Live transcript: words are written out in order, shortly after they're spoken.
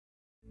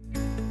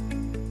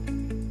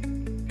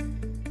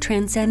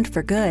Transcend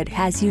for Good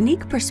has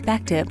unique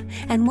perspective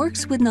and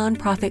works with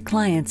nonprofit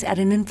clients at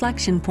an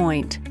inflection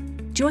point.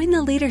 Join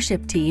the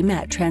leadership team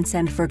at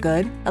Transcend for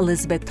Good,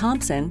 Elizabeth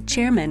Thompson,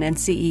 Chairman and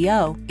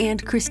CEO,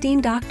 and Christine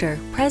Doctor,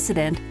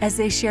 President, as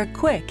they share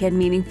quick and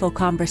meaningful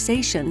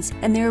conversations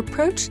and their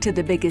approach to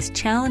the biggest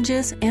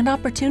challenges and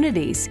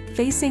opportunities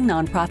facing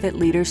nonprofit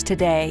leaders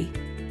today.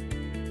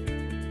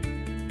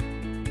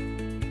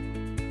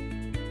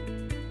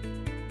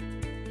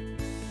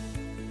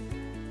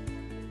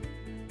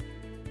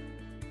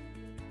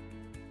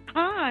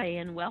 Hi,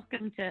 and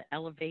welcome to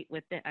Elevate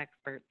with the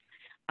Experts.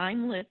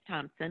 I'm Liz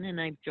Thompson, and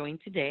I'm joined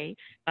today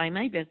by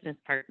my business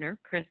partner,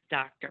 Chris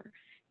Doctor.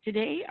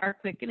 Today, our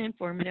quick and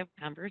informative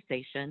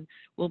conversation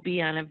will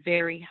be on a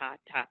very hot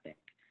topic,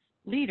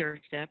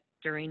 leadership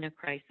during a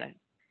crisis.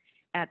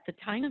 At the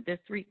time of this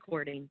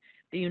recording,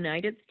 the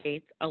United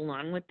States,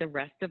 along with the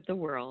rest of the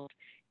world,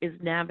 is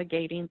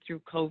navigating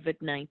through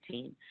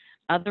COVID-19,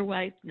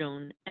 otherwise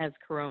known as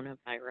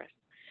coronavirus.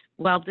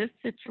 While this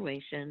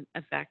situation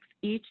affects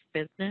each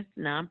business,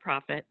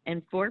 nonprofit,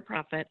 and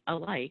for-profit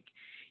alike,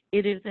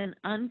 it is an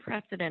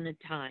unprecedented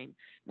time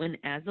when,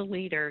 as a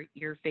leader,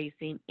 you're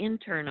facing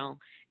internal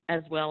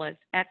as well as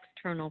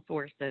external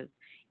forces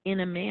in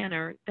a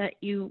manner that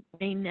you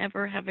may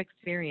never have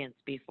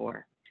experienced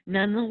before.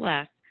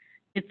 Nonetheless,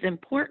 it's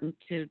important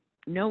to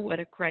know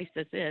what a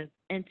crisis is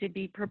and to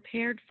be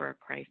prepared for a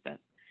crisis.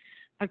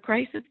 A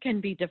crisis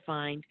can be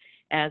defined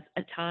as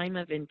a time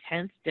of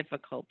intense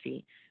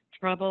difficulty,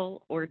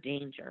 trouble, or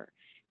danger.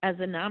 As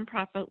a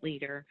nonprofit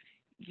leader,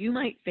 you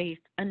might face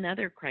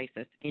another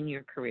crisis in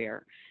your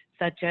career,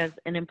 such as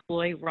an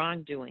employee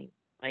wrongdoing,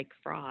 like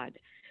fraud,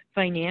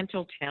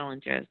 financial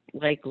challenges,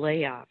 like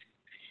layoffs,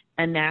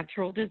 a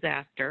natural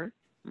disaster,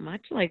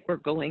 much like we're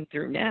going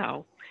through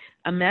now,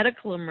 a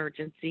medical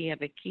emergency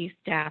of a key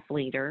staff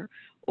leader,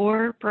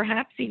 or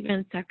perhaps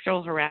even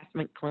sexual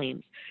harassment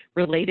claims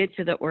related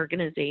to the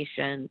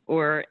organization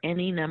or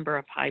any number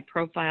of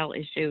high-profile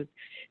issues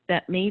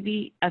that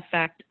maybe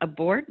affect a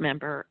board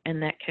member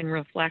and that can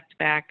reflect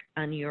back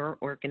on your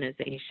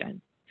organization.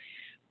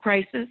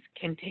 Crisis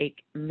can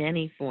take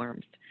many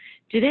forms.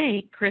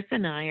 Today, Chris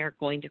and I are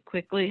going to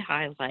quickly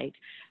highlight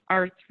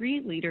our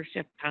 3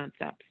 leadership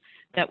concepts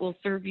that will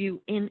serve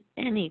you in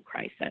any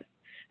crisis.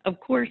 Of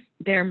course,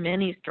 there are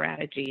many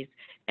strategies,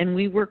 and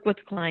we work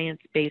with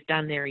clients based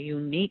on their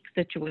unique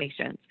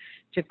situations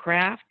to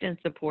craft and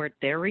support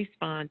their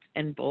response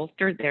and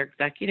bolster their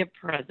executive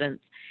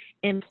presence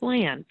and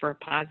plan for a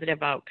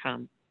positive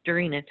outcome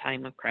during a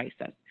time of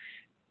crisis.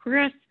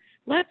 Chris,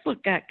 let's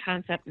look at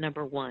concept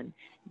number 1,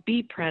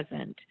 be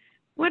present.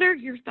 What are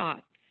your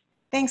thoughts?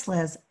 Thanks,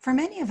 Liz. For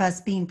many of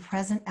us, being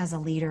present as a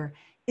leader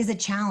is a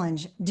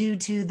challenge due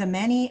to the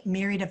many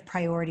myriad of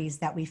priorities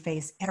that we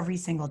face every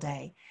single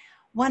day.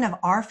 One of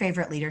our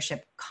favorite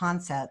leadership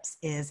concepts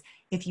is,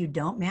 if you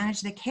don't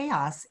manage the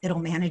chaos, it'll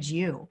manage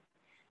you.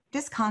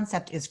 This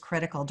concept is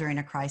critical during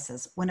a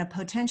crisis when a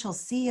potential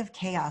sea of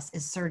chaos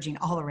is surging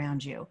all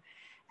around you.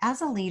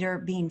 As a leader,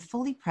 being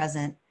fully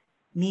present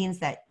means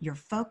that your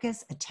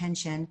focus,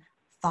 attention,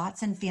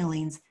 thoughts, and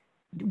feelings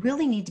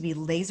really need to be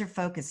laser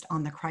focused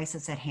on the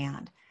crisis at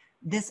hand.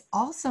 This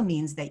also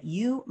means that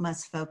you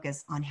must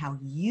focus on how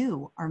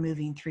you are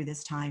moving through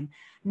this time,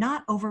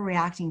 not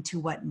overreacting to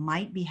what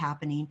might be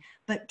happening,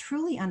 but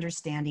truly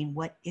understanding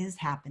what is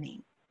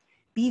happening.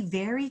 Be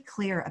very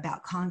clear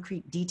about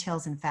concrete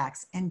details and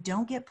facts, and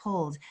don't get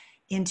pulled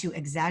into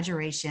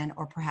exaggeration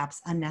or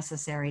perhaps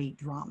unnecessary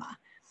drama.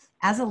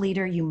 As a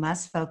leader, you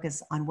must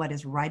focus on what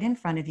is right in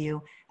front of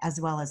you, as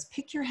well as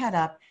pick your head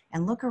up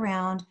and look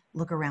around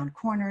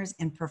corners,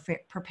 and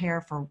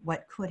prepare for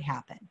what could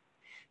happen.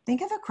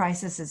 Think of a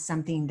crisis as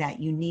something that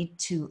you need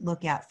to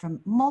look at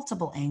from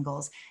multiple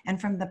angles and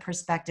from the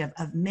perspective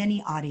of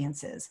many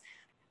audiences.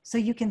 So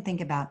you can think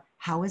about,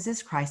 how is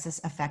this crisis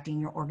affecting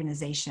your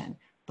organization,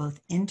 both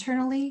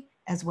internally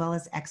as well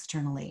as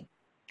externally?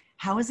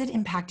 How is it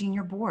impacting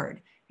your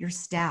board, your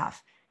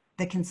staff,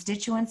 the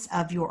constituents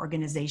of your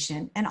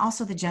organization, and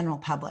also the general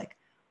public?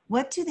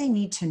 What do they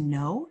need to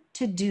know,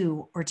 to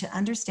do, or to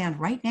understand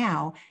right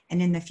now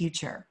and in the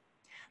future?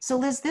 So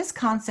Liz, this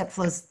concept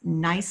flows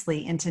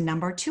nicely into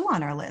number 2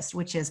 on our list,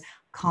 which is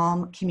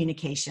calm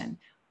communication.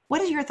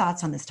 What are your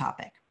thoughts on this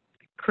topic?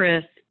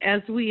 Chris,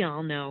 as we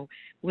all know,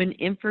 when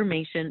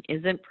information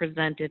isn't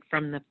presented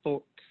from the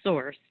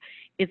source,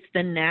 it's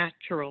the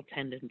natural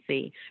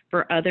tendency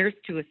for others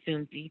to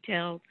assume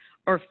details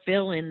or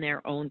fill in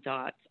their own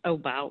thoughts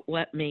about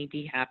what may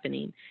be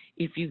happening.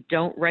 If you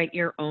don't write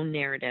your own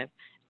narrative,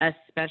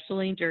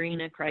 especially during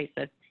a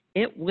crisis,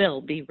 it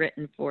will be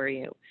written for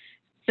you.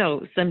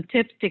 So, some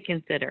tips to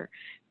consider.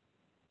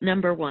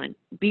 Number 1,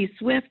 be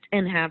swift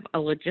and have a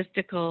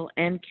logistical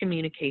and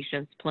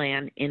communications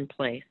plan in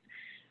place.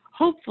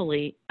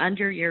 Hopefully,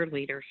 under your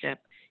leadership,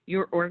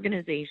 your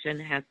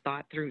organization has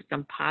thought through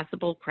some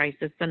possible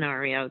crisis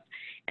scenarios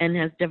and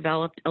has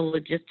developed a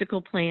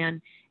logistical plan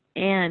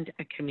and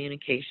a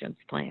communications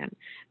plan.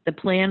 The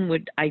plan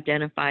would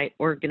identify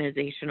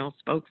organizational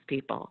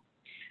spokespeople,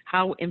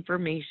 how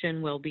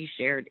information will be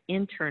shared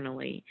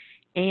internally,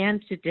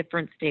 and to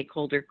different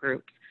stakeholder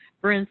groups.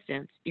 For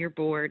instance, your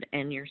board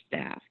and your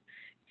staff.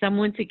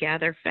 Someone to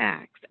gather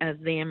facts as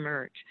they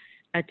emerge,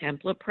 a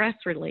template press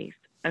release,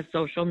 a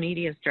social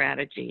media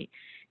strategy,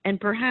 and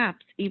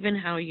perhaps even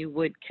how you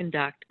would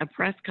conduct a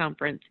press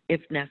conference if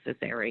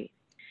necessary.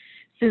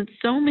 Since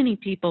so many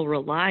people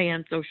rely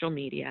on social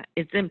media,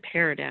 it's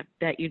imperative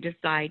that you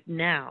decide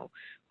now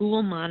who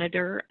will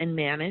monitor and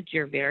manage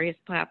your various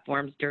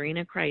platforms during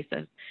a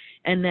crisis,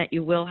 and that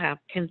you will have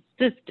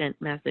consistent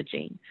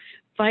messaging.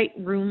 Fight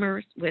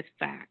rumors with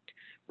fact.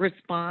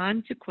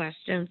 Respond to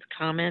questions,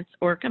 comments,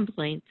 or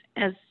complaints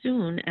as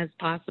soon as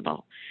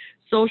possible.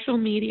 Social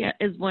media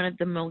is one of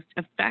the most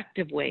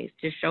effective ways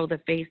to show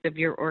the face of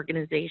your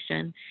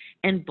organization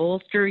and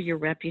bolster your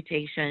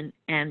reputation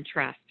and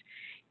trust.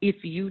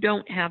 If you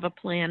don't have a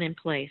plan in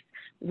place,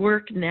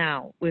 work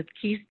now with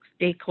key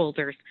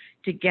stakeholders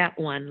to get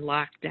one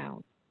locked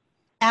down.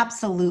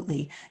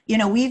 Absolutely.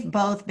 We've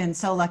both been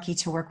so lucky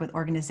to work with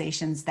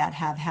organizations that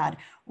have had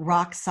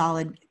rock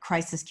solid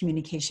crisis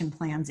communication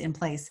plans in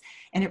place,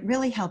 and it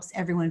really helps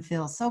everyone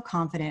feel so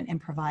confident and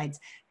provides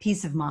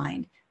peace of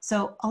mind.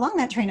 So along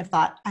that train of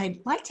thought, I'd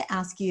like to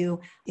ask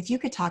you if you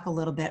could talk a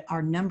little bit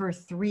our number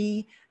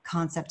 3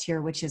 concept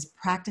here, which is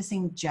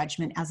practicing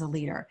judgment as a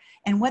leader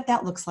and what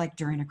that looks like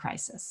during a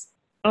crisis.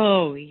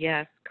 Oh,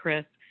 yes,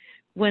 Chris.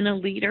 When a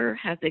leader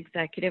has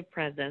executive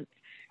presence,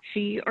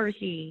 she or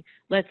he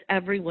lets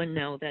everyone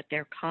know that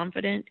they're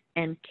confident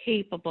and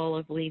capable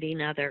of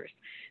leading others.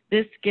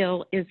 This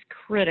skill is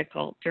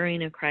critical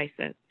during a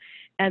crisis.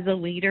 As a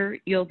leader,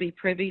 you'll be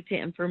privy to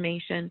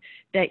information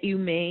that you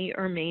may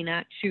or may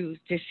not choose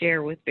to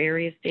share with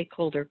various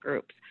stakeholder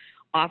groups.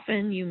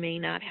 Often, you may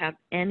not have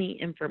any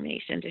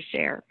information to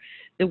share.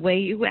 The way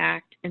you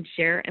act and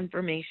share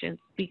information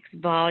speaks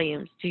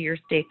volumes to your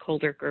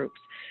stakeholder groups.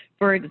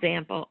 For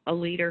example, a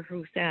leader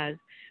who says,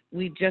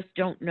 "We just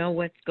don't know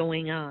what's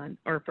going on,"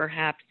 or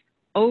perhaps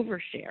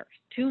overshares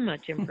too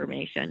much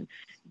information,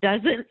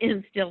 doesn't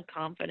instill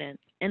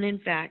confidence, and in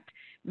fact,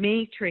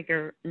 may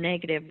trigger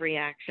negative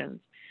reactions.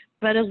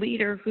 But a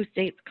leader who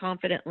states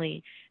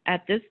confidently,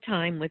 "At this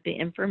time, with the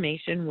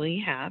information we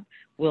have,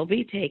 we'll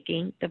be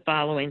taking the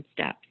following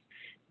steps."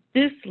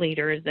 This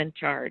leader is in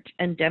charge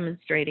and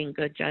demonstrating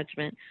good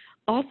judgment,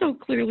 also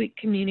clearly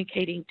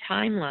communicating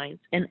timelines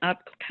and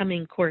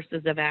upcoming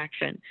courses of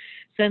action.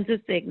 Sends a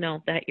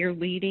signal that you're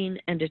leading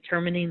and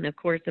determining the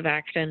course of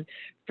action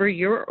for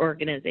your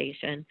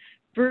organization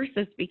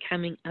versus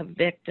becoming a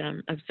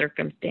victim of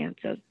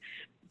circumstances.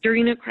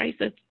 During a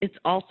crisis, it's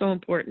also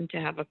important to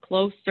have a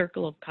close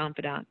circle of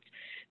confidants.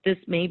 This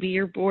may be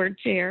your board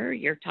chair,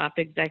 your top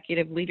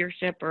executive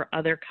leadership, or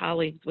other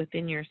colleagues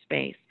within your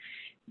space.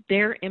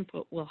 Their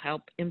input will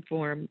help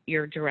inform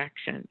your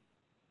direction.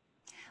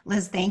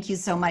 Liz, thank you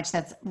so much.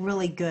 That's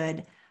really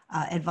good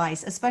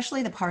advice,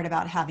 especially the part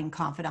about having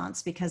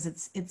confidants, because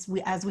it's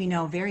as we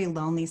know, very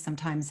lonely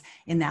sometimes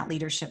in that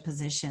leadership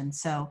position.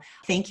 So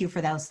thank you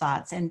for those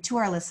thoughts. And to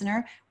our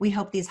listener, we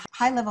hope these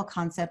high-level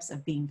concepts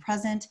of being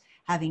present,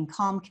 having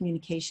calm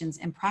communications,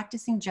 and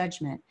practicing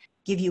judgment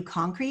give you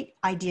concrete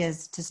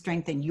ideas to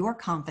strengthen your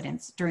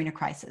confidence during a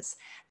crisis.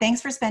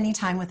 Thanks for spending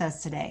time with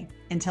us today.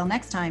 Until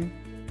next time.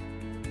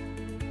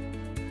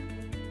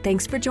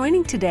 Thanks for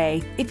joining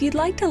today. If you'd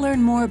like to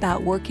learn more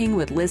about working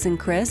with Liz and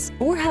Chris,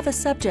 or have a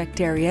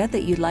subject area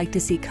that you'd like to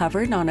see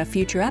covered on a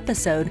future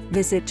episode,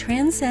 visit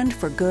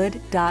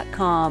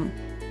transcendforgood.com.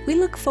 We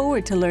look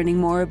forward to learning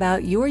more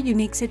about your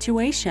unique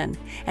situation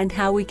and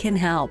how we can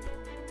help.